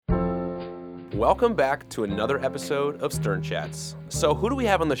Welcome back to another episode of Stern Chats. So who do we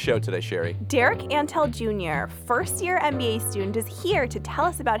have on the show today, Sherry? Derek Antel Jr., first-year MBA student, is here to tell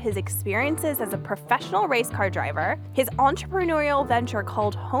us about his experiences as a professional race car driver, his entrepreneurial venture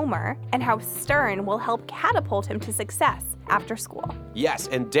called Homer, and how Stern will help catapult him to success after school. Yes,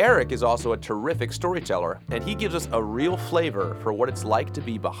 and Derek is also a terrific storyteller, and he gives us a real flavor for what it's like to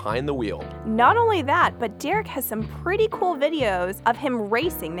be behind the wheel. Not only that, but Derek has some pretty cool videos of him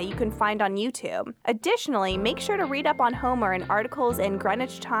racing that you can find on YouTube. Additionally, make sure to read up on Homer in articles in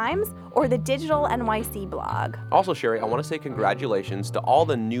Greenwich Times or the Digital NYC blog. Also, Sherry, I want to say congratulations to all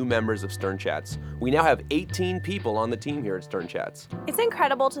the new members of Stern Chats. We now have 18 people on the team here at Stern Chats. It's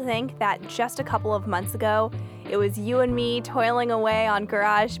incredible to think that just a couple of months ago, it was you and me toiling away on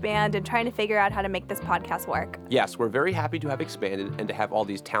GarageBand and trying to figure out how to make this podcast work. Yes, we're very happy to have expanded and to have all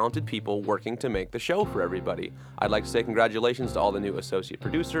these talented people working to make the show for everybody. I'd like to say congratulations to all the new associate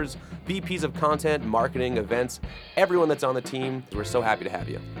producers, VPs of content, marketing, events, everyone that's on the team. We're so happy to have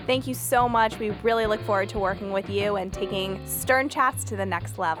you. Thank you so much. We really look forward to working with you and taking Stern Chats to the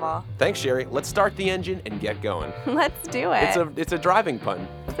next level. Thanks, Sherry. Let's start the engine and get going. Let's do it. It's a driving pun.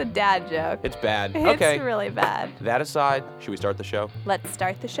 It's a dad joke. It's bad. Okay. It's really bad. That aside, should we start the show? Let's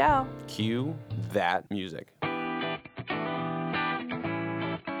start the show. Cue that music.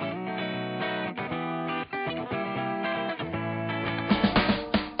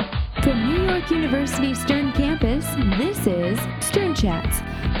 From New York University Stern Campus, this is Stern Chats,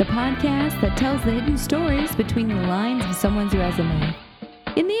 the podcast that tells the hidden stories between the lines of someone's resume.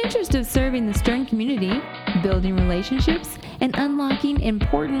 In the interest of serving the Stern community, building relationships, and unlocking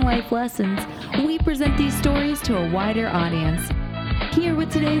important life lessons, we present these stories to a wider audience. Here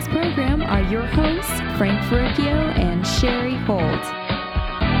with today's program are your hosts, Frank Ferricchio and Sherry Holt.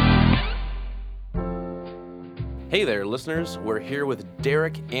 Hey there, listeners. We're here with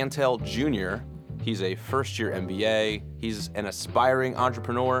Derek Antel Jr. He's a first-year MBA. He's an aspiring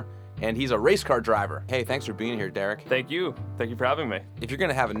entrepreneur, and he's a race car driver. Hey, thanks for being here, Derek. Thank you. Thank you for having me. If you're going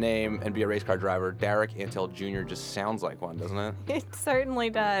to have a name and be a race car driver, Derek Antel Jr. just sounds like one, doesn't it? It certainly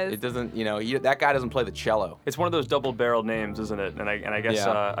does. It doesn't, that guy doesn't play the cello. It's one of those double-barreled names, isn't it? And I guess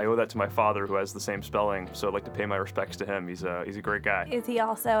Yeah. I owe that to my father, who has the same spelling. So I'd like to pay my respects to him. He's a great guy. Is he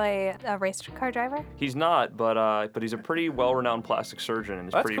also a race car driver? He's not, but he's a pretty well-renowned plastic surgeon,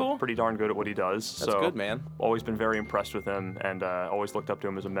 and That's he's cool. pretty darn good at what he does. That's good, man. Always been very impressed with him, and always looked up to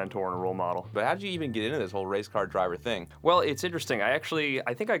him as a mentor and a role model. But how did you even get into this whole race car driver thing? Well, it's interesting. I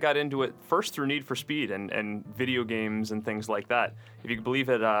think I got into it first through Need for Speed and video games and things like that. If you could believe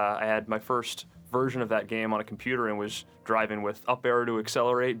it, I had my first version of that game on a computer and was driving with up arrow to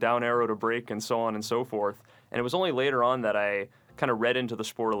accelerate, down arrow to brake, and so on and so forth. And it was only later on that I kind of read into the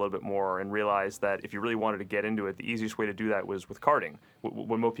sport a little bit more and realized that if you really wanted to get into it, the easiest way to do that was with karting,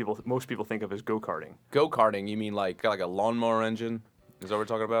 what most people think of as go-karting. Go-karting, you mean like a lawnmower engine? Is that what we're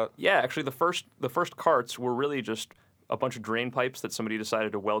talking about? Yeah, actually, the first karts were really just a bunch of drain pipes that somebody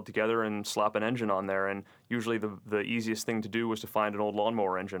decided to weld together and slap an engine on there. And usually the easiest thing to do was to find an old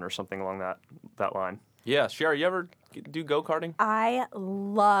lawnmower engine or something along that line. Yeah, Sherry, you ever do go-karting? I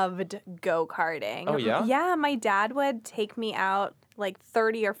loved go-karting. Oh, yeah? Yeah, my dad would take me out like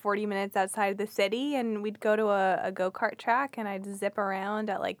 30 or 40 minutes outside of the city, and we'd go to a go-kart track, and I'd zip around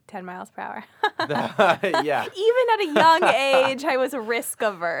at like 10 miles per hour. Yeah. Even at a young age, I was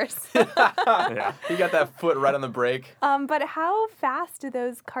risk-averse. Yeah. You got that foot right on the brake. But how fast do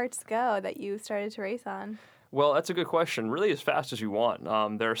those karts go that you started to race on? Well, that's a good question. Really as fast as you want.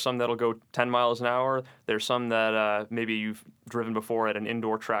 There are some that'll go 10 miles an hour. There's some that maybe you've driven before at an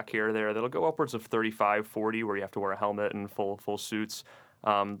indoor track here or there that'll go upwards of 35, 40, where you have to wear a helmet and full suits.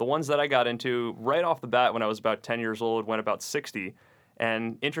 The ones that I got into right off the bat when I was about 10 years old went about 60.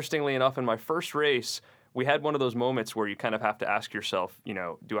 And interestingly enough, in my first race, we had one of those moments where you kind of have to ask yourself,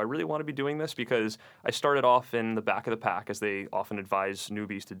 do I really want to be doing this? Because I started off in the back of the pack, as they often advise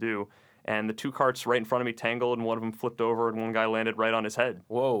newbies to do. And the two carts right in front of me tangled, and one of them flipped over, and one guy landed right on his head.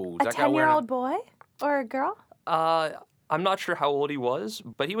 Whoa. A 10-year-old boy or a girl? I'm not sure how old he was,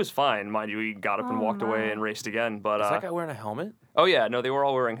 but he was fine. Mind you, he got up and walked away and raced again. But Is that guy wearing a helmet? Oh yeah, no, they were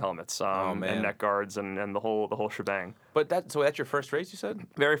all wearing helmets and man. neck guards and the whole shebang. But that's your first race, you said?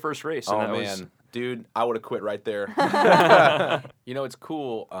 Very first race. Oh, and that man. was, Dude, I would have quit right there. It's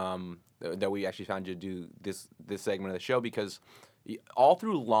cool that we actually found you to do this segment of the show because all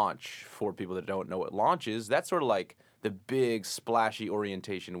through launch, for people that don't know what launch is, that's sort of like the big splashy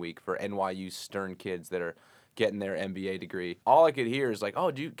orientation week for NYU Stern kids that are getting their MBA degree. All I could hear is like,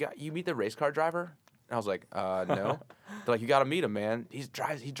 oh, you meet the race car driver? And I was like, no. They're like, you got to meet him, man. He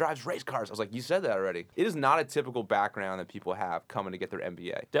drives race cars. I was like, you said that already. It is not a typical background that people have coming to get their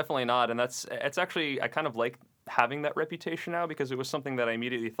MBA. Definitely not, and it's actually, I kind of like having that reputation now because it was something that I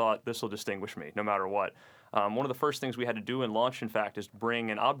immediately thought this will distinguish me no matter what. One of the first things we had to do in launch, in fact, is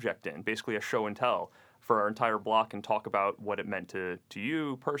bring an object in, basically a show and tell for our entire block and talk about what it meant to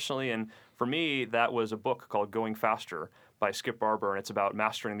you personally. And for me, that was a book called Going Faster by Skip Barber, and it's about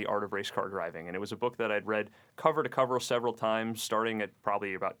mastering the art of race car driving. And it was a book that I'd read cover to cover several times, starting at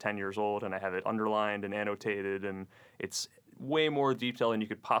probably about 10 years old, and I have it underlined and annotated, and it's way more detail than you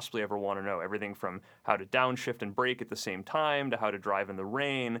could possibly ever want to know. Everything from how to downshift and brake at the same time, to how to drive in the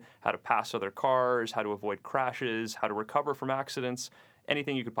rain, how to pass other cars, how to avoid crashes, how to recover from accidents,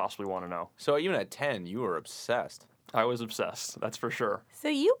 anything you could possibly want to know. So even at 10, you were obsessed. I was obsessed, that's for sure. So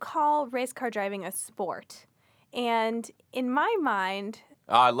you call race car driving a sport. And in my mind...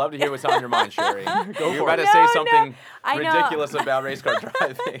 I'd love to hear what's on your mind, Sherry. Go You're for about it. to say something I know. ridiculous about race car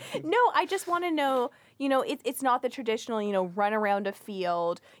driving. No, I just want to know, it's not the traditional, run around a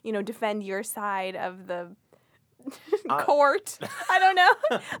field, defend your side of the court. I don't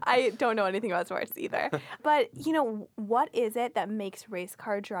know. I don't know anything about sports either. But, what is it that makes race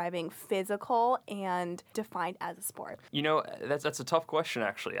car driving physical and defined as a sport? That's a tough question,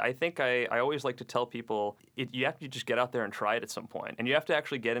 actually. I think I always like to tell people you have to just get out there and try it at some point. And you have to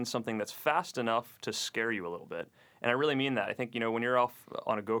actually get in something that's fast enough to scare you a little bit. And I really mean that. I think, when you're off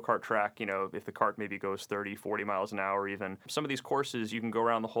on a go-kart track, if the cart maybe goes 30, 40 miles an hour even, some of these courses, you can go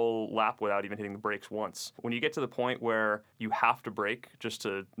around the whole lap without even hitting the brakes once. When you get to the point where you have to brake just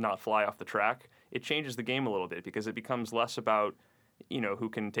to not fly off the track, it changes the game a little bit because it becomes less about who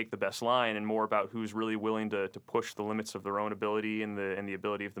can take the best line and more about who's really willing to push the limits of their own ability and the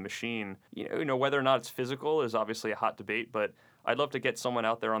ability of the machine. Whether or not it's physical is obviously a hot debate, but I'd love to get someone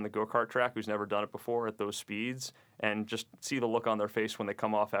out there on the go-kart track who's never done it before at those speeds and just see the look on their face when they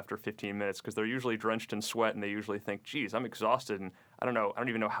come off after 15 minutes because they're usually drenched in sweat and they usually think, geez, I'm exhausted and I don't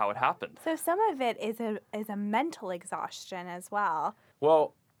even know how it happened. So some of it is a mental exhaustion as well.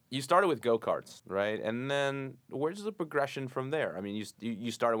 Well, you started with go-karts, right? And then where's the progression from there? I mean,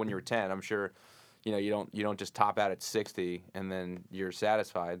 you started when you were 10. I'm sure, you don't just top out at 60 and then you're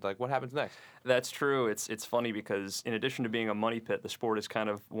satisfied. Like, what happens next? That's true. It's funny because in addition to being a money pit, the sport is kind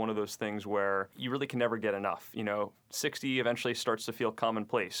of one of those things where you really can never get enough. 60 eventually starts to feel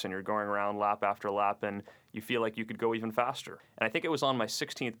commonplace and you're going around lap after lap and you feel like you could go even faster. And I think it was on my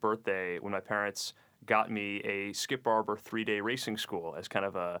 16th birthday when my parents got me a Skip Barber 3-day racing school as kind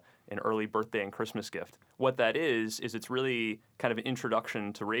of an early birthday and Christmas gift. What that is it's really kind of an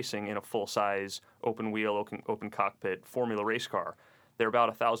introduction to racing in a full-size, open-wheel, open cockpit Formula race car. They're about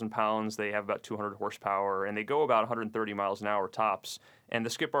 1,000 pounds, they have about 200 horsepower, and they go about 130 miles an hour tops. And the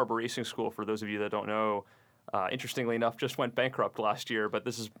Skip Barber Racing School, for those of you that don't know, interestingly enough, just went bankrupt last year, but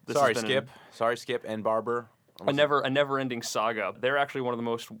this has been Sorry, Skip and Barber. A never-ending saga. They're actually one of the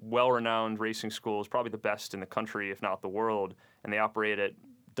most well-renowned racing schools, probably the best in the country, if not the world, and they operate at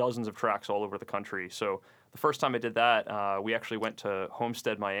dozens of tracks all over the country. So the first time I did that, we actually went to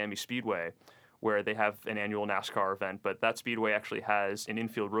Homestead Miami Speedway, where they have an annual NASCAR event, but that speedway actually has an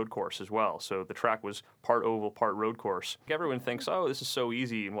infield road course as well. So the track was part oval, part road course. Everyone thinks, oh, this is so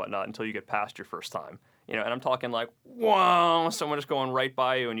easy and whatnot until you get past your first time. And I'm talking like, whoa, someone just going right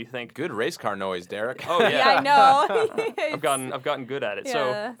by you, and you think, good race car noise, Derek. oh yeah, Yeah, I know. I've gotten good at it.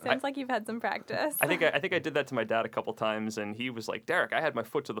 Yeah, So sounds like you've had some practice. I think I did that to my dad a couple times, and he was like, Derek, I had my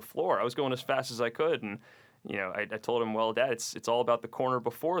foot to the floor. I was going as fast as I could, and I told him, well, Dad, it's all about the corner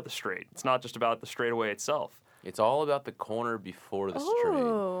before the straight. It's not just about the straightaway itself. It's all about the corner before the straight.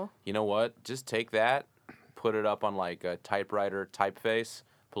 Ooh. You know what? Just take that, put it up on like a typewriter typeface,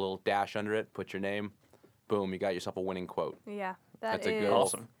 put a little dash under it, put your name. Boom, you got yourself a winning quote. Yeah, That's is a good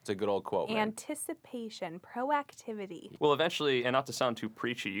awesome. It's a good old quote, man. Anticipation, proactivity. Well, eventually, and not to sound too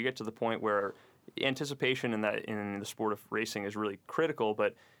preachy, you get to the point where anticipation in the sport of racing is really critical,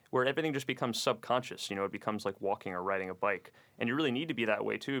 but where everything just becomes subconscious. It becomes like walking or riding a bike. And you really need to be that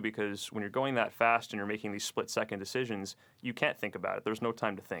way too, because when you're going that fast and you're making these split-second decisions, you can't think about it. There's no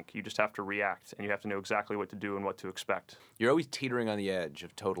time to think. You just have to react, and you have to know exactly what to do and what to expect. You're always teetering on the edge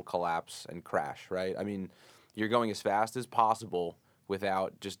of total collapse and crash, right? I mean, you're going as fast as possible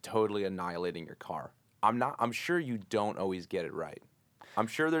without just totally annihilating your car. I'm sure you don't always get it right. I'm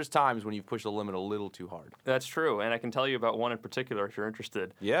sure there's times when you push the limit a little too hard. That's true, and I can tell you about one in particular if you're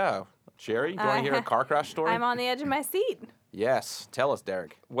interested. Yeah. Sherry, do you want to hear a car crash story? I'm on the edge of my seat. Yes. Tell us,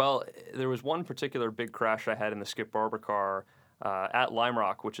 Derek. Well, there was one particular big crash I had in the Skip Barber car at Lime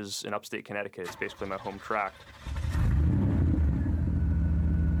Rock, which is in upstate Connecticut. It's basically my home track.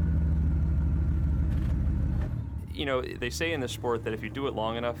 they say in this sport that if you do it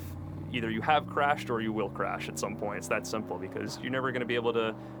long enough, either you have crashed or you will crash at some point. It's that simple, because you're never going to be able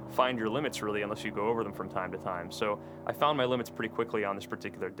to find your limits really unless you go over them from time to time. So I found my limits pretty quickly on this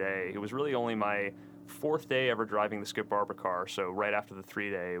particular day. It was really only my 4th day ever driving the Skip Barber car. So right after the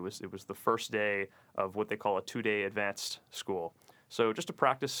 3-day, it was the first day of what they call a 2-day advanced school. So just a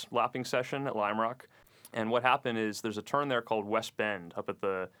practice lapping session at Lime Rock. And what happened is there's a turn there called West Bend up at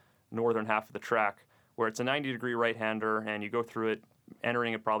the northern half of the track where it's a 90-degree right-hander, and you go through it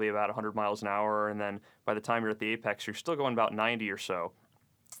entering at probably about 100 miles an hour, and then by the time you're at the apex, you're still going about 90 or so.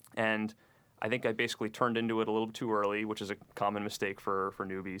 And I think I basically turned into it a little bit too early, which is a common mistake for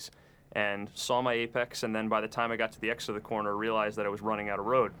newbies, and saw my apex, and then by the time I got to the exit of the corner, realized that I was running out of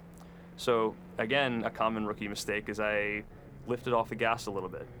road. So again, a common rookie mistake is I lifted off the gas a little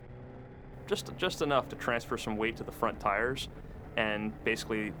bit. Just enough to transfer some weight to the front tires, and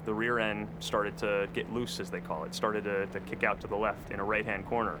basically the rear end started to get loose, as they call it, started to kick out to the left in a right-hand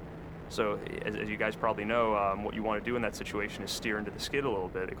corner. So as you guys probably know, what you want to do in that situation is steer into the skid a little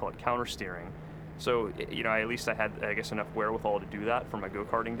bit. They call it counter steering. So, at least I had, I guess, enough wherewithal to do that for my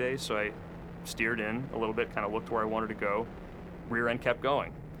go-karting days. So I steered in a little bit, kind of looked where I wanted to go. Rear end kept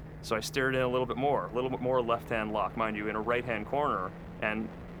going. So I steered in a little bit more left-hand lock, mind you, in a right-hand corner, and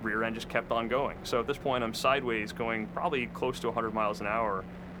rear end just kept on going. So at this point, I'm sideways going probably close to 100 miles an hour.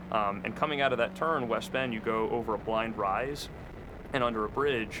 And coming out of that turn, West Bend, you go over a blind rise and under a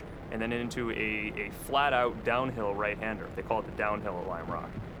bridge, and then into a flat-out downhill right-hander. They call it the downhill at Lime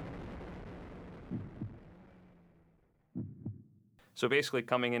Rock. So basically,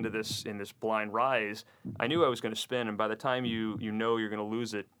 coming into this blind rise, I knew I was going to spin, and by the time you know you're going to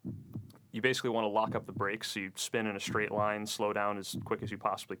lose it, you basically want to lock up the brakes, so you spin in a straight line, slow down as quick as you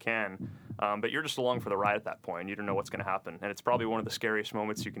possibly can. But you're just along for the ride at that point. You don't know what's going to happen. And it's probably one of the scariest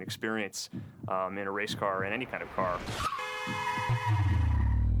moments you can experience in a race car, in any kind of car.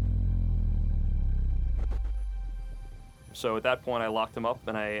 So at that point, I locked him up,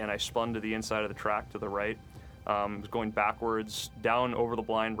 and I spun to the inside of the track to the right. Was going backwards, down over the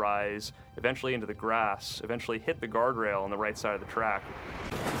blind rise, eventually into the grass, eventually hit the guardrail on the right side of the track.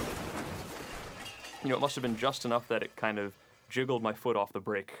 It must have been just enough that it kind of jiggled my foot off the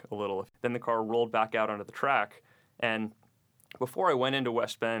brake a little. Then the car rolled back out onto the track, and before I went into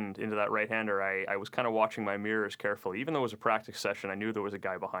West Bend, into that right-hander, I was kind of watching my mirrors carefully. Even though it was a practice session, I knew there was a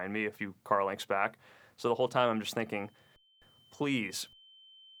guy behind me a few car lengths back. So the whole time I'm just thinking, please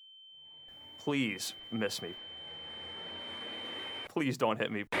miss me. Please don't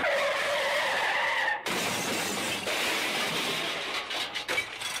hit me.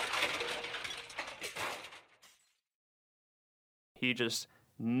 He just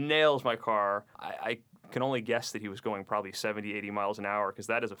nails my car. I can only guess that he was going probably 70, 80 miles an hour, because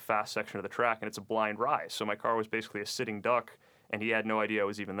that is a fast section of the track and it's a blind rise. So my car was basically a sitting duck, and he had no idea I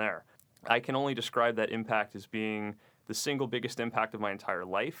was even there. I can only describe that impact as being the single biggest impact of my entire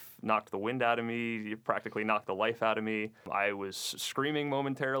life. Knocked the wind out of me, practically knocked the life out of me. I was screaming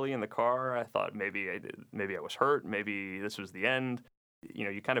momentarily in the car. I thought maybe I was hurt, maybe this was the end.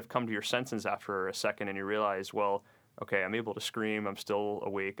 You kind of come to your senses after a second and you realize, well, okay, I'm able to scream, I'm still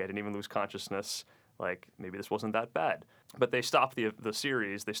awake, I didn't even lose consciousness, like maybe this wasn't that bad. But they stopped the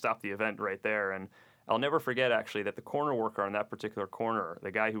series, they stopped the event right there, and I'll never forget actually that the corner worker on that particular corner,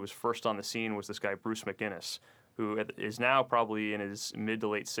 the guy who was first on the scene, was this guy Bruce McGinnis, who is now probably in his mid to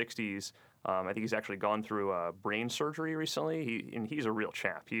late 60s. I think he's actually gone through brain surgery recently. He's a real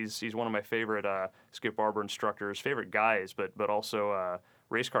champ. He's one of my favorite Skip Barber instructors, favorite guys, but also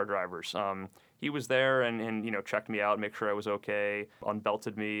race car drivers. He was there and checked me out, make sure I was okay,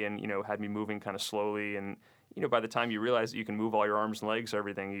 unbelted me, and had me moving kind of slowly. And by the time you realize that you can move all your arms and legs,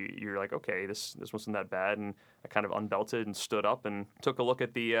 everything, you're like, okay, this wasn't that bad. And I kind of unbelted and stood up and took a look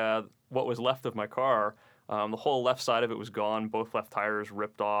at the what was left of my car. The whole left side of it was gone, both left tires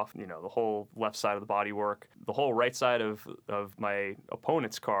ripped off, the whole left side of the bodywork. The whole right side of my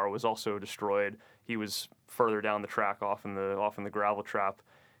opponent's car was also destroyed. He was further down the track off in the gravel trap.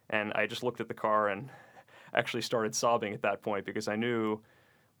 And I just looked at the car and actually started sobbing at that point, because I knew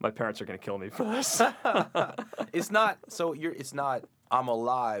my parents are going to kill me for this. It's not I'm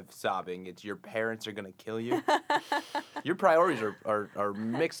alive sobbing. It's your parents are going to kill you. Your priorities are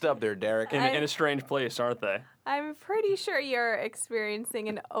mixed up there, Derek. In a strange place, aren't they? I'm pretty sure you're experiencing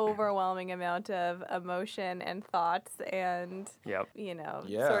an overwhelming amount of emotion and thoughts and,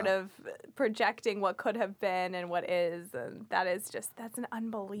 sort of projecting what could have been and what is. And that's an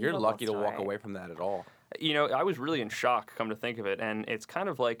unbelievable You're lucky story. to walk away from that at all. I was really in shock, come to think of it. And it's kind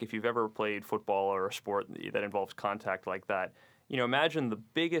of like if you've ever played football or a sport that involves contact like that. imagine the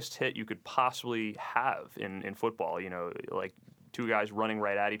biggest hit you could possibly have in football, like two guys running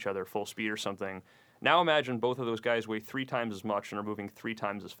right at each other full speed or something. Now imagine both of those guys weigh 3 times as much and are moving 3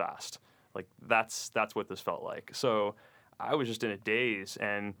 times as fast. Like that's what this felt like. So I was just in a daze.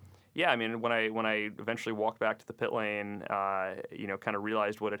 And yeah, I mean, when I eventually walked back to the pit lane, kind of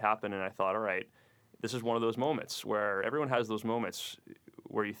realized what had happened, and I thought, all right, this is one of those moments where everyone has those moments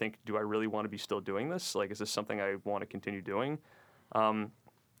where you think, do I really want to be still doing this? Like, is this something I want to continue doing?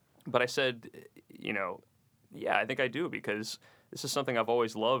 But I said, yeah, I think I do, because this is something I've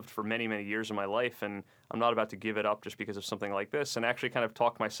always loved for many, many years of my life, and I'm not about to give it up just because of something like this. And actually kind of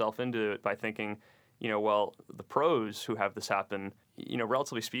talk myself into it by thinking, well, the pros who have this happen,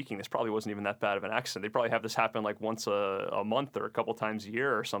 relatively speaking, this probably wasn't even that bad of an accident. They probably have this happen like once a month or a couple times a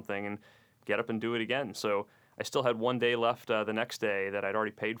year or something, and get up and do it again. So I still had 1 day left the next day that I'd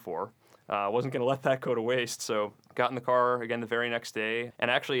already paid for. I wasn't going to let that go to waste, so got in the car again the very next day,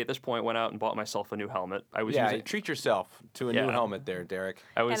 and actually at this point went out and bought myself a new helmet. I was treat yourself to a new helmet there, Derek.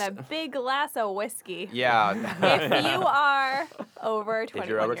 And a big glass of whiskey. Yeah. If you are over 21 If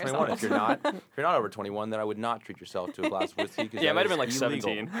you're over years 21. old. If you're not over 21, then I would not treat yourself to a glass of whiskey. Yeah, it might have been like illegal.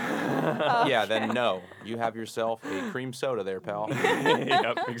 17. Yeah, then no. You have yourself a cream soda there, pal.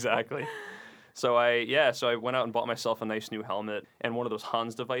 Yep, exactly. So I went out and bought myself a nice new helmet and one of those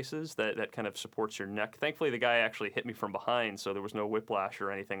Hans devices that kind of supports your neck. Thankfully, the guy actually hit me from behind, so there was no whiplash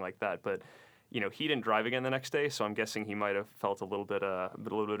or anything like that. But he didn't drive again the next day, so I'm guessing he might have felt a little bit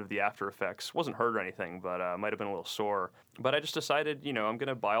of the after effects. Wasn't hurt or anything, but might have been a little sore. But I just decided, I'm going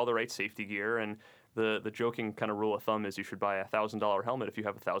to buy all the right safety gear, and the joking kind of rule of thumb is you should buy a $1,000 helmet if you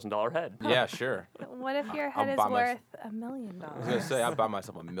have a $1,000 head. Yeah, sure. What if your head is worth $1 million? I was going to say, I'd buy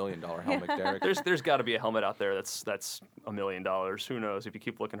myself a $1 million helmet, Derek. There's got to be a helmet out there that's $1 million. Who knows if you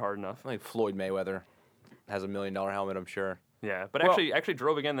keep looking hard enough. I think Floyd Mayweather has a $1 million helmet, I'm sure. Yeah, but actually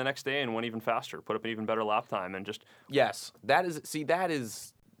drove again the next day and went even faster, put up an even better lap time, and just... Yes, that is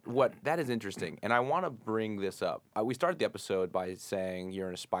interesting, and I want to bring this up. We started the episode by saying you're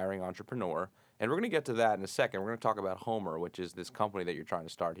an aspiring entrepreneur, and we're going to get to that in a second. We're going to talk about Homer, which is this company that you're trying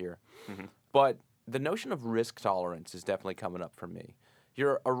to start here. Mm-hmm. But the notion of risk tolerance is definitely coming up for me.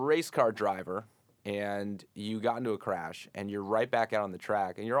 You're a race car driver, and you got into a crash, and you're right back out on the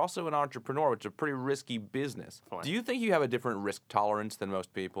track, and you're also an entrepreneur, which is a pretty risky business. Fine. Do you think you have a different risk tolerance than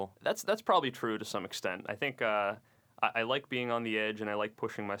most people? That's probably true to some extent. I think I like being on the edge, and I like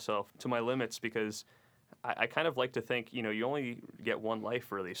pushing myself to my limits because I kind of like to think, you only get one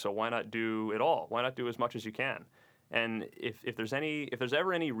life really, so why not do it all? Why not do as much as you can? And if there's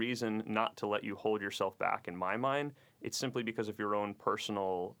ever any reason not to let you hold yourself back, in my mind, it's simply because of your own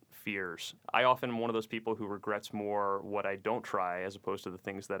personal fears. I often am one of those people who regrets more what I don't try as opposed to the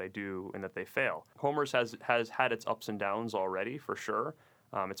things that I do and that they fail. Homer's has had its ups and downs already, for sure.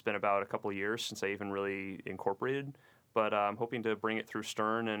 It's been about a couple of years since I even really incorporated, but I'm hoping to bring it through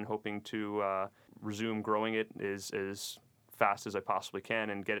Stern and hoping to resume growing it as fast as I possibly can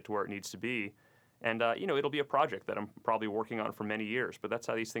and get it to where it needs to be. And, it'll be a project that I'm probably working on for many years, but that's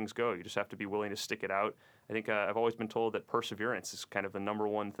how these things go. You just have to be willing to stick it out. I think I've always been told that perseverance is kind of the number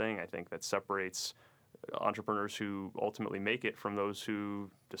one thing, I think, that separates entrepreneurs who ultimately make it from those who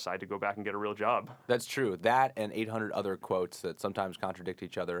decide to go back and get a real job. That's true. That and 800 other quotes that sometimes contradict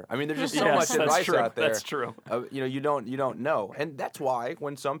each other. I mean, there's just so Yes, much advice true. out there. That's true. You don't know. And that's why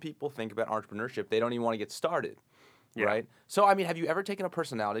when some people think about entrepreneurship, they don't even want to get started. Yeah. Right? So, I mean, have you ever taken a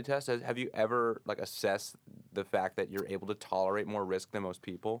personality test? Have you ever, assessed the fact that you're able to tolerate more risk than most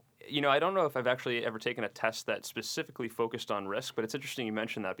people? I don't know if I've actually ever taken a test that specifically focused on risk, but it's interesting you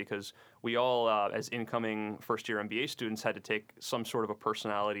mentioned that because we all, as incoming first-year MBA students, had to take some sort of a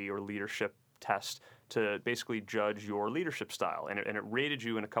personality or leadership test to basically judge your leadership style, and it rated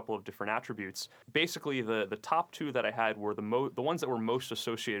you in a couple of different attributes. Basically, the top two that I had were the ones that were most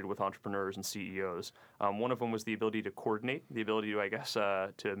associated with entrepreneurs and CEOs. One of them was the ability to coordinate, the ability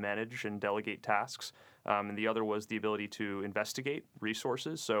to, to manage and delegate tasks, and the other was the ability to investigate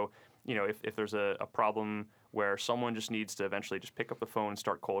resources. So, if there's a problem where someone just needs to eventually just pick up the phone and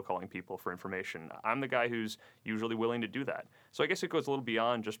start cold calling people for information, I'm the guy who's usually willing to do that. So I guess it goes a little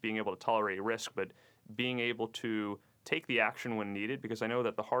beyond just being able to tolerate risk, but being able to take the action when needed, because I know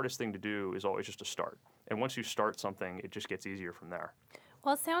that the hardest thing to do is always just to start. And once you start something, it just gets easier from there.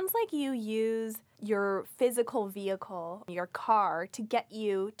 Well, it sounds like you use your physical vehicle, your car, to get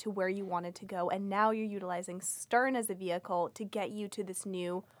you to where you wanted to go. And now you're utilizing Stern as a vehicle to get you to this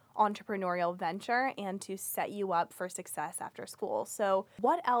new entrepreneurial venture and to set you up for success after school. So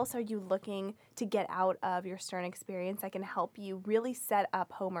what else are you looking to get out of your Stern experience that can help you really set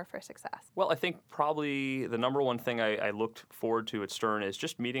up Homer for success? Well, I think probably the number one thing I looked forward to at Stern is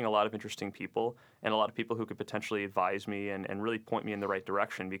just meeting a lot of interesting people and a lot of people who could potentially advise me and really point me in the right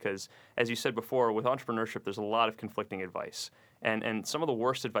direction. Because, as you said before, with entrepreneurship, there's a lot of conflicting advice. And some of the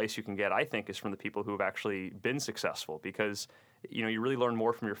worst advice you can get, I think, is from the people who have actually been successful, because you really learn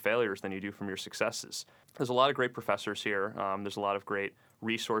more from your failures than you do from your successes. There's a lot of great professors here. There's a lot of great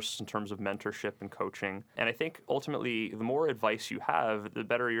resources in terms of mentorship and coaching. And I think ultimately, the more advice you have, the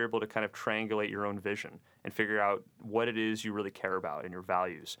better you're able to kind of triangulate your own vision and figure out what it is you really care about and your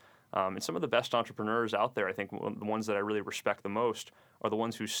values. And some of the best entrepreneurs out there, I think the ones that I really respect the most are the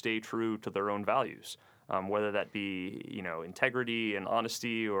ones who stay true to their own values, whether that be, integrity and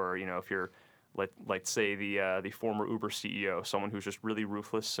honesty, or, if you're, let's say the former Uber CEO, someone who's just really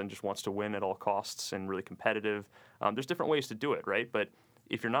ruthless and just wants to win at all costs and really competitive. There's different ways to do it, right? But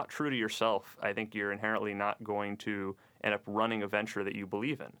if you're not true to yourself, I think you're inherently not going to end up running a venture that you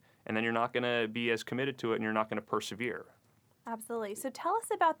believe in. And then you're not going to be as committed to it, and you're not going to persevere. Absolutely. So tell us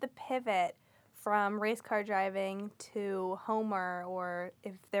about the pivot from race car driving to Homer, or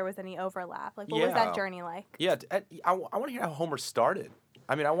if there was any overlap. What was that journey like? Yeah, I want to hear how Homer started.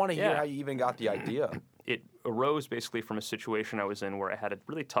 I mean, I want to hear how you even got the idea. It arose basically from a situation I was in where I had a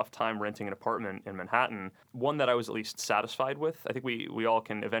really tough time renting an apartment in Manhattan, one that I was at least satisfied with. I think we all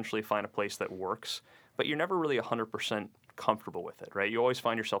can eventually find a place that works, but you're never really 100% comfortable with it, right? You always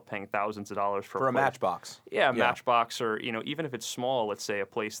find yourself paying thousands of dollars for a Matchbox. Yeah, Matchbox, or even if it's small, let's say a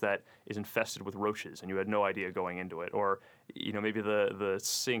place that is infested with roaches and you had no idea going into it, or maybe the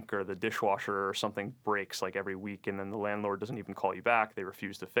sink or the dishwasher or something breaks like every week, and then the landlord doesn't even call you back. They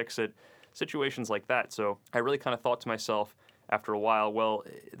refuse to fix it. Situations like that. So I really kind of thought to myself after a while, well,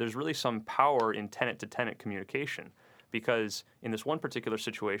 there's really some power in tenant-to-tenant communication. Because in this one particular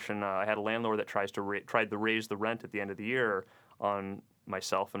situation, I had a landlord that tried to raise the rent at the end of the year on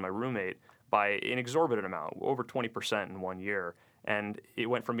myself and my roommate by an exorbitant amount, over 20% in 1 year. And it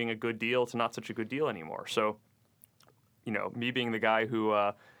went from being a good deal to not such a good deal anymore. So, me being the guy who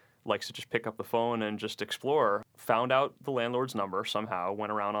likes to just pick up the phone and just explore, found out the landlord's number somehow,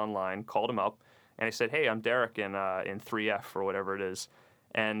 went around online, called him up, and I said, hey, I'm Derek in 3F or whatever it is.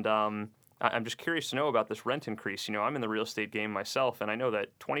 And I'm just curious to know about this rent increase. I'm in the real estate game myself, and I know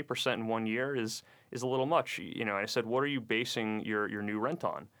that 20% in 1 year is a little much. And I said, what are you basing your new rent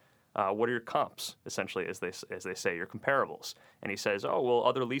on? What are your comps, essentially, as they say, your comparables? And he says, oh, well,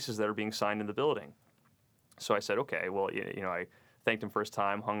 other leases that are being signed in the building. So I said, okay, well, I thanked him for his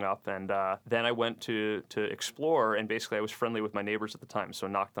time, hung up, and then I went to explore, and basically I was friendly with my neighbors at the time, so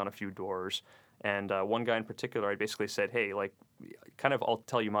knocked on a few doors. And one guy in particular, I basically said, hey, I'll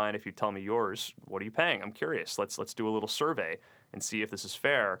tell you mine if you tell me yours. What are you paying? I'm curious. Let's do a little survey and see if this is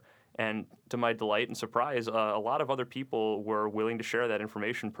fair. And to my delight and surprise, a lot of other people were willing to share that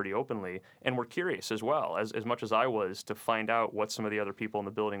information pretty openly, and were curious as well, as much as I was, to find out what some of the other people in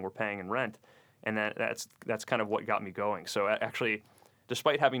the building were paying in rent. And that's kind of what got me going. So actually,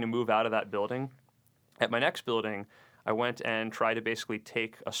 despite having to move out of that building, at my next building, I went and tried to basically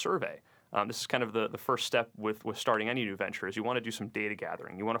take a survey. This is kind of the first step with starting any new venture, is you want to do some data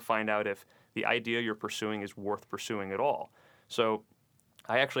gathering. You want to find out if the idea you're pursuing is worth pursuing at all. So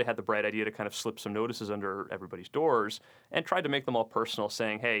I actually had the bright idea to kind of slip some notices under everybody's doors and tried to make them all personal,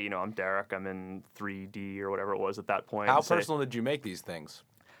 saying, hey, I'm Derek, I'm in 3D or whatever it was at that point. How personal did you make these things?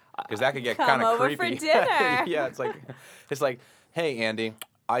 Because that could get kind of creepy. Come over for dinner. Yeah, it's like, hey, Andy,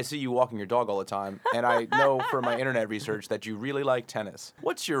 I see you walking your dog all the time, and I know from my internet research that you really like tennis.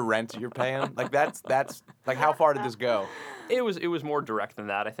 What's your rent you're paying? That's how far did this go? It was more direct than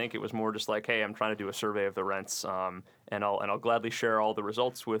that. I think it was more just like, hey, I'm trying to do a survey of the rents, and I'll gladly share all the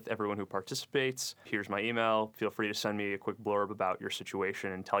results with everyone who participates. Here's my email. Feel free to send me a quick blurb about your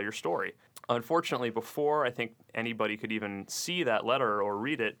situation and tell your story. Unfortunately, before I think anybody could even see that letter or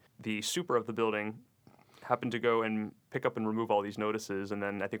read it, the super of the building happened to go and pick up and remove all these notices, and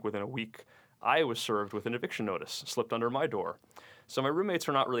then I think within a week, I was served with an eviction notice slipped under my door. So my roommates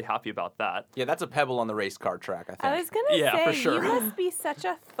were not really happy about that. Yeah, that's a pebble on the race car track, I think. I was going to say, for sure. You must be such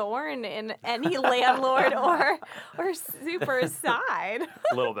a thorn in any landlord or super's side.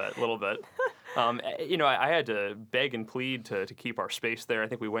 A little bit. I had to beg and plead to keep our space there. I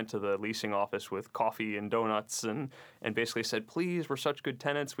think we went to the leasing office with coffee and donuts and basically said, please, we're such good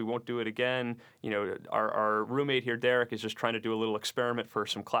tenants, we won't do it again. Our roommate here, Derek, is just trying to do a little experiment for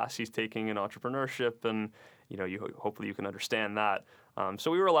some class he's taking in entrepreneurship, and hopefully you can understand that.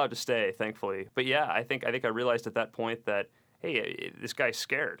 So we were allowed to stay, thankfully. But yeah, I think I realized at that point that hey, this guy's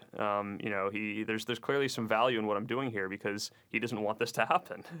scared. There's clearly some value in what I'm doing here because he doesn't want this to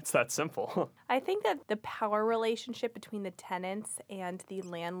happen. It's that simple. I think that the power relationship between the tenants and the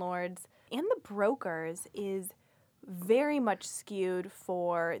landlords and the brokers is very much skewed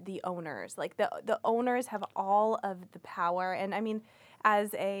for the owners. Like the owners have all of the power. And I mean,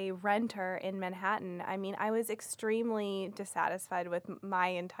 as a renter in Manhattan, I mean, I was extremely dissatisfied with my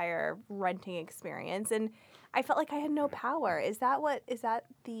entire renting experience, and I felt like I had no power. Is that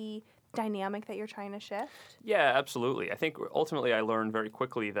the dynamic that you're trying to shift? Yeah, absolutely. I think ultimately I learned very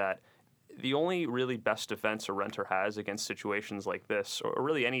quickly that the only really best defense a renter has against situations like this, or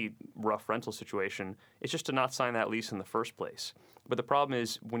really any rough rental situation, is just to not sign that lease in the first place. But the problem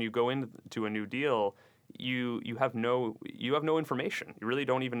is when you go into a new deal, you have no information. You really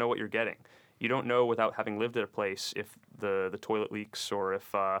don't even know what you're getting. You don't know without having lived at a place if the toilet leaks or if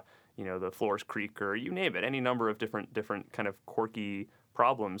the floors creak or you name it, any number of different kind of quirky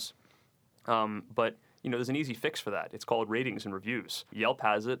problems. But there's an easy fix for that. It's called ratings and reviews. Yelp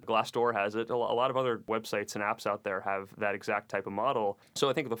has it. Glassdoor has it. A lot of other websites and apps out there have that exact type of model. So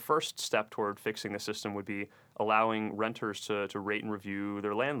I think the first step toward fixing the system would be allowing renters to rate and review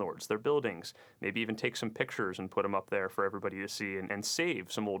their landlords, their buildings, maybe even take some pictures and put them up there for everybody to see and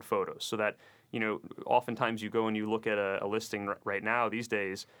save some old photos so that, oftentimes you go and you look at a listing right now these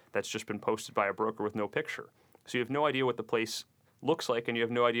days that's just been posted by a broker with no picture. So you have no idea what the place looks like, and you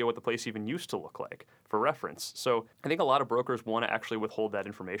have no idea what the place even used to look like for reference. So I think a lot of brokers want to actually withhold that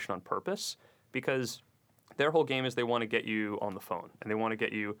information on purpose because their whole game is they want to get you on the phone and they want to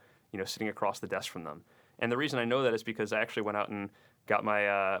get you, sitting across the desk from them. And the reason I know that is because I actually went out and got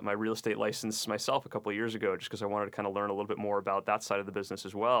my my real estate license myself a couple of years ago just because I wanted to kind of learn a little bit more about that side of the business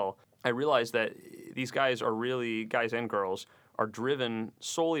as well. I realized that these guys and girls are driven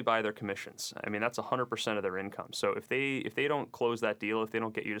solely by their commissions. I mean, that's 100% of their income. So if they don't close that deal, if they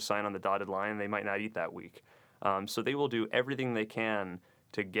don't get you to sign on the dotted line, they might not eat that week. So they will do everything they can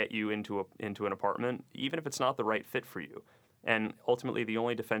to get you into an apartment, even if it's not the right fit for you. And ultimately, the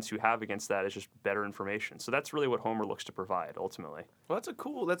only defense you have against that is just better information. So that's really what Homer looks to provide. Ultimately, Well,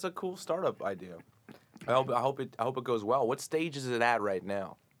 that's a cool startup idea. I hope it goes well. What stage is it at right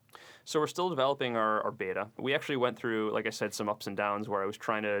now? so we're still developing our beta. We actually went through, like I said, some ups and downs where I was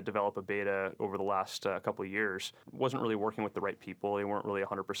trying to develop a beta over the last couple of years. Wasn't really working with the right people. They weren't really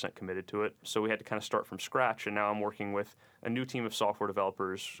 100% committed to it. So we had to kind of start from scratch. And now I'm working with a new team of software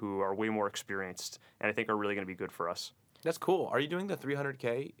developers who are way more experienced and I think are really going to be good for us. That's cool. Are you doing the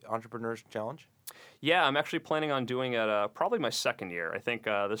 300K Entrepreneurs Challenge? Yeah, I'm actually planning on doing it probably my second year. I think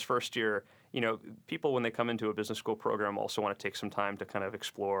this first year, people when they come into a business school program also want to take some time to kind of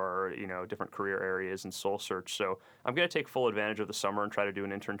explore, different career areas and soul search. So I'm going to take full advantage of the summer and try to do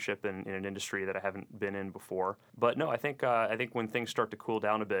an internship in an industry that I haven't been in before. But no, I think when things start to cool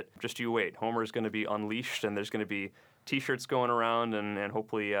down a bit, just you wait. Homer is going to be unleashed, and there's going to be T-shirts going around, and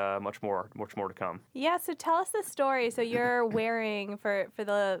hopefully much more to come. Yeah, so tell us the story. So you're wearing, for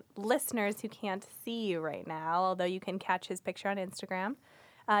the listeners who can't see you right now, although you can catch his picture on Instagram,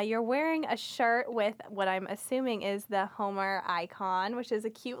 you're wearing a shirt with what I'm assuming is the Homer icon, which is a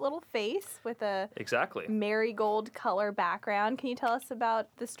cute little face with a Exactly. marigold color background. Can you tell us about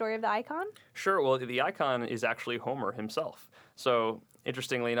the story of the icon? Sure. Well, the icon is actually Homer himself. So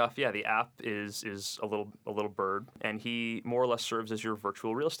interestingly enough, yeah, the app is a little bird, and he more or less serves as your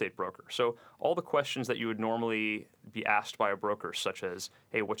virtual real estate broker. So all the questions that you would normally be asked by a broker, such as,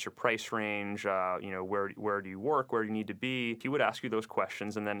 hey, what's your price range? Where do you work? Where do you need to be? He would ask you those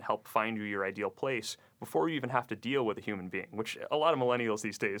questions and then help find you your ideal place before you even have to deal with a human being, which a lot of millennials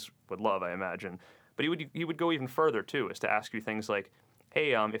these days would love, I imagine. But he would go even further too, is to ask you things like,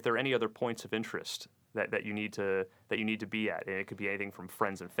 hey, if there are any other points of interest that you need to be at, and it could be anything from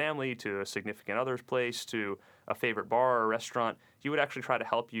friends and family to a significant other's place to a favorite bar or restaurant. He would actually try to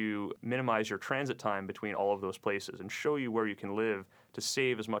help you minimize your transit time between all of those places and show you where you can live to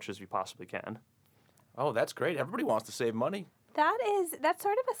save as much as you possibly can. Oh, that's great. Everybody wants to save money. That's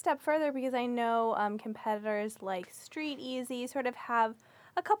sort of a step further, because I know competitors like Street Easy sort of have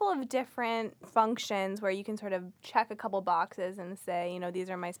a couple of different functions where you can sort of check a couple boxes and say, these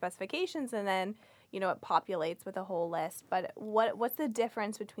are my specifications, and then it populates with a whole list. But what's the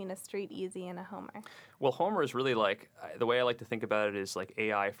difference between a Street Easy and a Homer? Well, Homer is really the way I like to think about it is like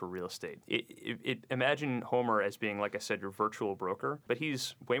AI for real estate. Imagine Homer as being, like I said, your virtual broker, but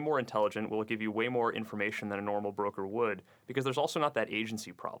he's way more intelligent, will give you way more information than a normal broker would, because there's also not that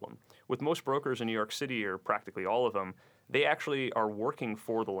agency problem. With most brokers in New York City, or practically all of them, they actually are working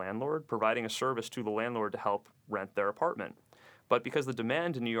for the landlord, providing a service to the landlord to help rent their apartment. But because the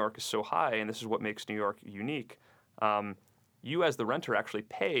demand in New York is so high, and this is what makes New York unique, you as the renter actually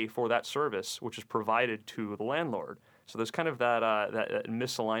pay for that service, which is provided to the landlord. So there's kind of that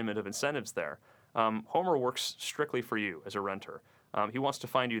misalignment of incentives there. Homer works strictly for you as a renter. He wants to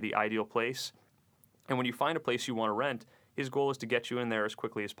find you the ideal place. And when you find a place you want to rent, his goal is to get you in there as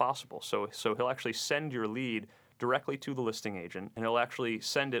quickly as possible. So he'll actually send your lead directly to the listing agent, and he'll actually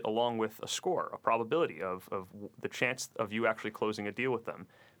send it along with a score, a probability of the chance of you actually closing a deal with them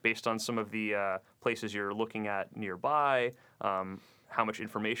based on some of the places you're looking at nearby, how much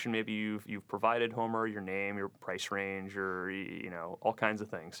information maybe you've provided Homer, your name, your price range, or all kinds of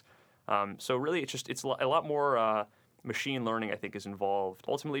things. So really, it's a lot more machine learning, I think, is involved.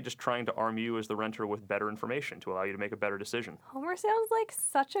 Ultimately, just trying to arm you as the renter with better information to allow you to make a better decision. Homer sounds like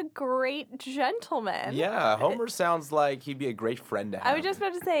such a great gentleman. Yeah, Homer sounds like he'd be a great friend to have. I was just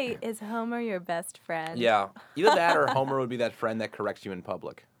about to say, is Homer your best friend? Yeah, either that or Homer would be that friend that corrects you in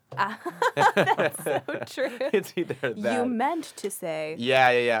public. That's so true. It's either that. You meant to say.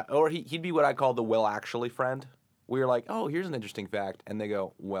 Yeah. Or he'd be what I call the well actually friend. We're like, oh, here's an interesting fact, and they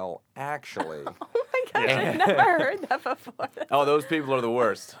go, well, actually. Oh my gosh, I've never heard that before. Oh, those people are the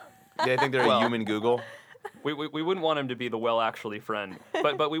worst. They think they're a human Google. We wouldn't want him to be the well actually friend,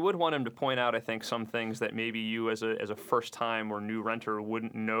 but we would want him to point out, I think, some things that maybe you as a first time or new renter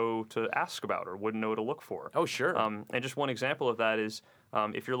wouldn't know to ask about or wouldn't know to look for. Oh, sure. And just one example of that is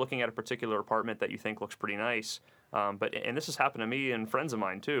if you're looking at a particular apartment that you think looks pretty nice, and this has happened to me and friends of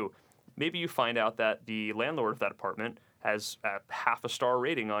mine too. Maybe you find out that the landlord of that apartment has a half a star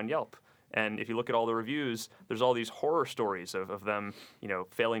rating on Yelp. And if you look at all the reviews, there's all these horror stories of them,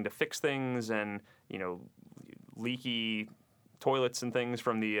 failing to fix things and, leaky toilets and things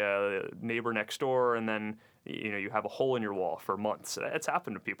from the neighbor next door. And then, you have a hole in your wall for months. It's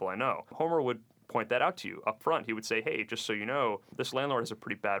happened to people I know. Homer would point that out to you up front. He would say, hey, just so you know, this landlord has a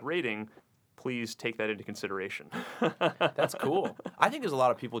pretty bad rating. Please take that into consideration. That's cool. I think there's a lot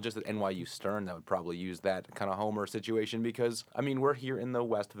of people just at NYU Stern that would probably use that kind of Homer situation because, we're here in the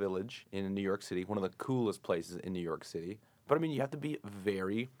West Village in New York City, one of the coolest places in New York City. But, you have to be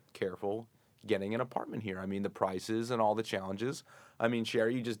very careful getting an apartment here. The prices and all the challenges.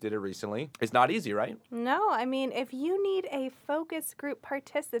 Sherry, you just did it recently. It's not easy, right? No, if you need a focus group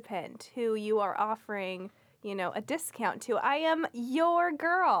participant who you are offering a discount to, I am your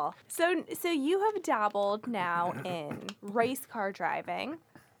girl. So you have dabbled now in race car driving,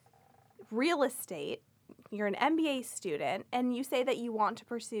 real estate. You're an MBA student, and you say that you want to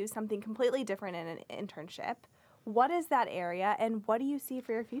pursue something completely different in an internship. What is that area, and what do you see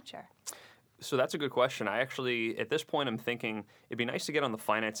for your future? So that's a good question. I actually, at this point, I'm thinking it'd be nice to get on the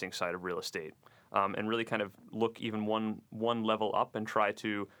financing side of real estate and really kind of look even one level up and try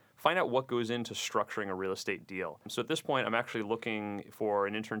to find out what goes into structuring a real estate deal. So at this point, I'm actually looking for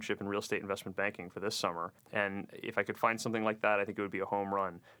an internship in real estate investment banking for this summer. And if I could find something like that, I think it would be a home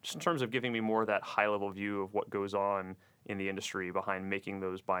run, just in terms of giving me more of that high-level view of what goes on in the industry behind making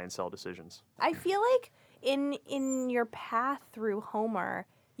those buy and sell decisions. I feel like in your path through Homer,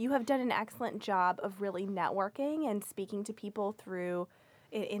 you have done an excellent job of really networking and speaking to people through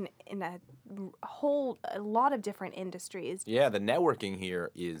in a lot of different industries. Yeah, the networking here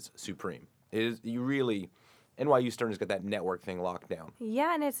is supreme. NYU Stern has got that network thing locked down.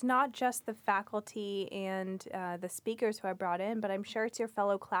 Yeah, and it's not just the faculty and the speakers who I brought in, but I'm sure it's your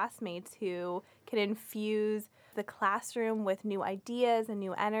fellow classmates who can infuse the classroom with new ideas and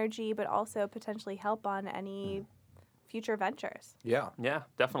new energy, but also potentially help on any future ventures. Yeah,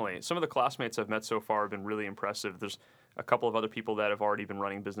 definitely. Some of the classmates I've met so far have been really impressive. There's a couple of other people that have already been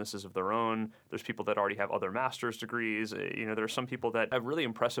running businesses of their own. There's people that already have other master's degrees. There are some people that have really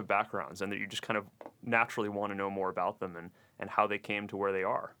impressive backgrounds and that you just kind of naturally want to know more about them and how they came to where they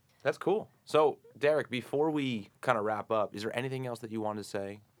are. That's cool. So, Derek, before we kind of wrap up, is there anything else that you want to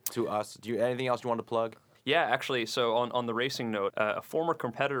say to us? Anything else you want to plug? Yeah, actually, so on the racing note, a former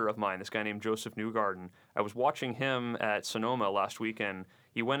competitor of mine, this guy named Joseph Newgarden, I was watching him at Sonoma last weekend.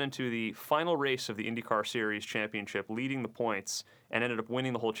 He went into the final race of the IndyCar Series Championship, leading the points, and ended up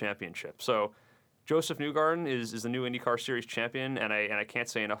winning the whole championship. So Joseph Newgarden is the new IndyCar Series champion, and I can't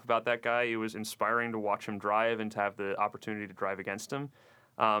say enough about that guy. It was inspiring to watch him drive and to have the opportunity to drive against him.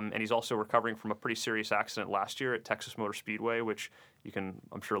 And he's also recovering from a pretty serious accident last year at Texas Motor Speedway, which you can,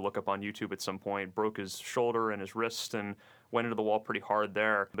 I'm sure, look up on YouTube at some point. Broke his shoulder and his wrist and went into the wall pretty hard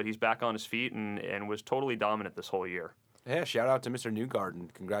there. But he's back on his feet and was totally dominant this whole year. Yeah, shout out to Mr.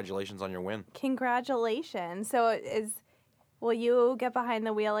 Newgarden. Congratulations on your win. Congratulations. So will you get behind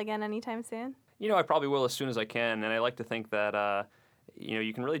the wheel again anytime soon? I probably will as soon as I can. And I like to think that,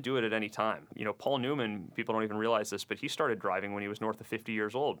 you can really do it at any time. Paul Newman, people don't even realize this, but he started driving when he was north of 50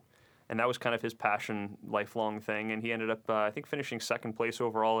 years old. and that was kind of his passion, lifelong thing. And he ended up, I think, finishing second place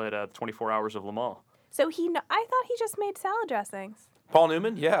overall at 24 Hours of Le Mans. So I thought he just made salad dressings. Paul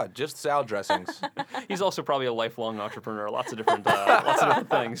Newman? Yeah, just salad dressings. He's also probably a lifelong entrepreneur. Lots of different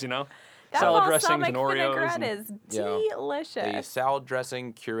things, you know. That Salad dressings balsamic and Oreos. vinaigrette is delicious. A salad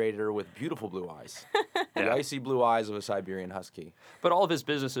dressing curator with beautiful blue eyes. The Yeah. icy blue eyes of a Siberian Husky. But all of his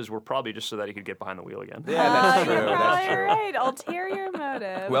businesses were probably just so that he could get behind the wheel again. Yeah, that's You're true. That's probably true. right. Ulterior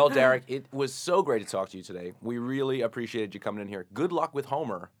motive. Well, Derek, it was so great to talk to you today. We really appreciated you coming in here. Good luck with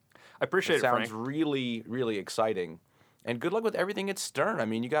Homer. I appreciate it, Sounds Frank. really, really exciting. And good luck with everything at Stern. I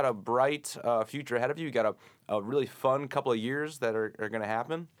mean, you got a bright future ahead of you. You got a really fun couple of years that are going to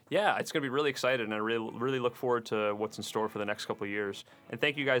happen. Yeah, it's going to be really exciting, and I really look forward to what's in store for the next couple of years. And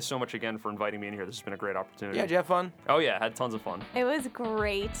thank you guys so much again for inviting me in here. This has been a great opportunity. Yeah, did you have fun? Oh, yeah, had tons of fun. It was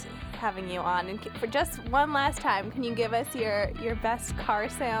great having you on. And for just one last time, can you give us your best car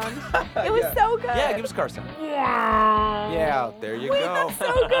sound? It was Yeah. so good. Yeah, give us a car sound. Yeah, there you go.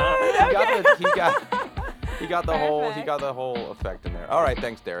 So good. He got the whole Perfect. effect in there. All right,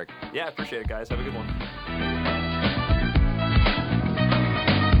 thanks, Derek. Yeah, I appreciate it, guys. Have a good one.